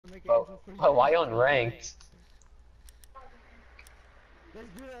But why unranked? Let's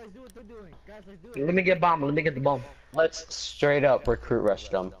do what they're doing. Guys, let's do it. Let me get bomb. Let me get the bomb. Let's straight up recruit rush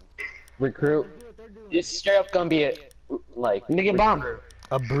them. Recruit. Do what they're doing. It's straight up gonna be like Let me get bomb.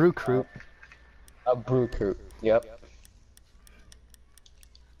 A brew crew. a brew crew. Yep.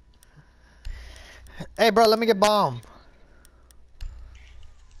 Hey, bro, let me get bomb.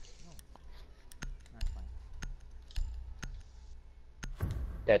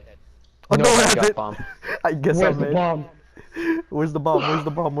 That. Oh, no, I I got have it. bomb. I guess Where's I the made. bomb? Where's the bomb? Where's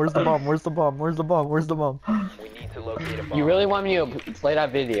the bomb? Where's the bomb? Where's the bomb? Where's the bomb? Where's the bomb? We need to locate a bomb. You really want me to play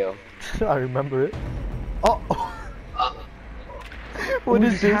that video? I remember it. Oh. What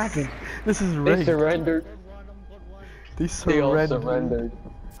is this? happened? This is They rigged. surrendered. Put one. They They all surrendered. surrendered.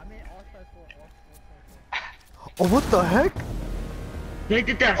 I mean, all star 4. Oh, what the heck? They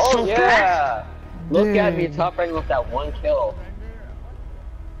did that Oh so fast. yeah! Look at me Dang. top rank with that one kill.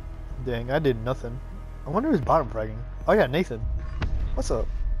 Dang, I did nothing. I wonder who's bottom fragging. Oh yeah, Nathan. What's up?